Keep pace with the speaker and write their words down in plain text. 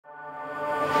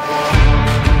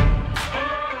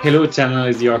Hello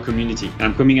Channel SDR community.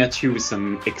 I'm coming at you with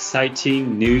some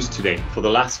exciting news today. For the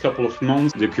last couple of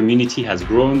months, the community has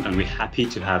grown and we're happy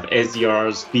to have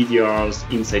SDRs,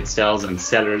 BDRs, inside sales and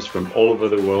sellers from all over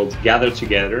the world gather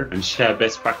together and share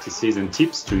best practices and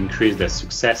tips to increase their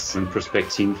success when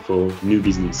prospecting for new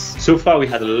business. So far, we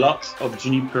had a lot of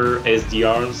Juniper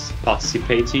SDRs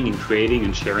participating in creating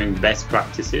and sharing best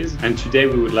practices. And today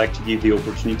we would like to give the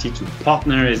opportunity to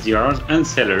partner SDRs and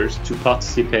sellers to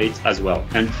participate as well.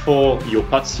 And for your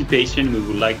participation, we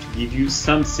would like to give you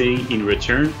something in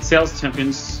return. Sales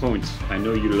Champions points. I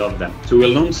know you love them. So we're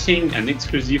launching an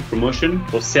exclusive promotion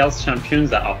for sales champions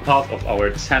that are part of our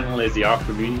Channel SDR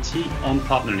community on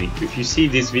PartnerLink. If you see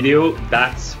this video,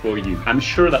 that's for you. I'm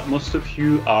sure that most of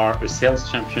you are a sales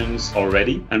champions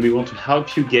already, and we want to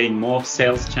help you gain more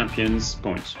sales champions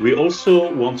points. We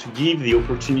also want to give the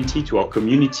opportunity to our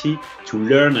community to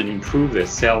learn and improve their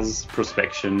sales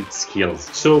prospection skills.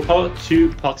 So how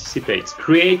to participate?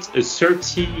 Create a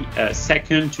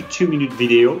 30-second to 2-minute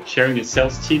video sharing a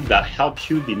sales tip that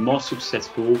helps you be more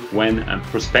successful when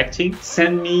prospecting.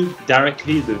 Send me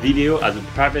directly the video as a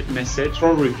private message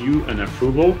for review and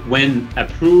approval. When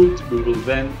approved, we will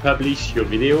then publish your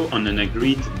video on an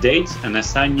agreed date and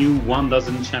assign you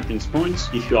 1,000 champions points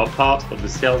if you are part of the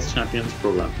Sales Champions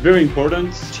program. Very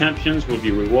important, champions will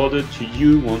be rewarded to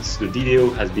you once the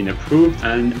video has been approved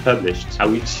and published. I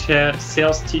will share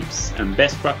sales tips and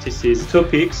best practices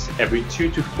topics every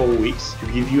 2 to 4 weeks to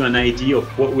give you an idea of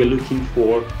what we're looking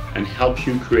for and help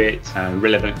you create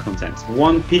relevant content.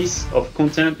 One piece of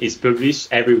content is published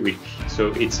every week,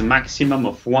 so it's a maximum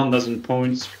of 1,000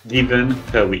 points given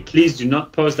per week. Please do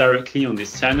not post directly on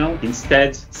this channel.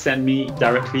 Instead, send me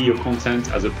directly your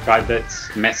content as a private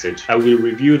message. I will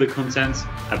review the content,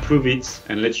 approve it,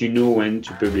 and let you know when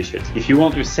to publish it. If you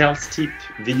want your sales tip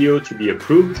video to be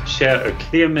approved, share a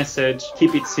clear message,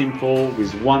 keep it simple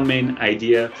with one main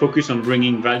idea, focus on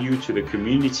bringing value to the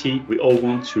community. We all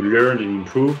want to learn and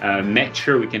improve. Make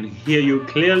sure we can hear you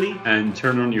clearly and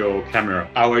turn on your camera.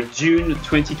 Our June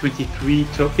 2023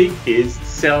 topic is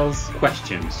sales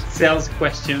questions. Sales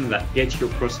questions that get your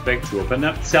prospect to open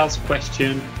up. Sales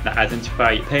questions that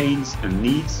identify pains and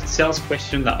needs. Sales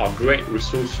questions that are great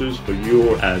resources for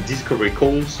your discovery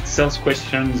calls. Sales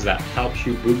questions that help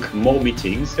you book more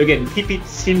meetings. Again, keep it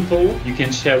simple. You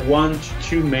can share 1 to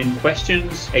 2 main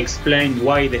questions, explain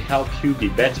why they help you be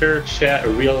better, share a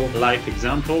real life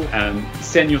example,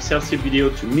 send your sales tip video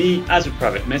to me as a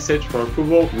private message for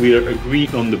approval. We'll agree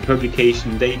on the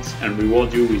publication date and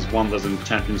reward you with 1,000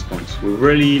 champions points. We're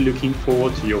really looking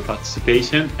forward to your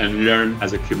participation and learn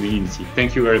as a community.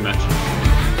 Thank you very much.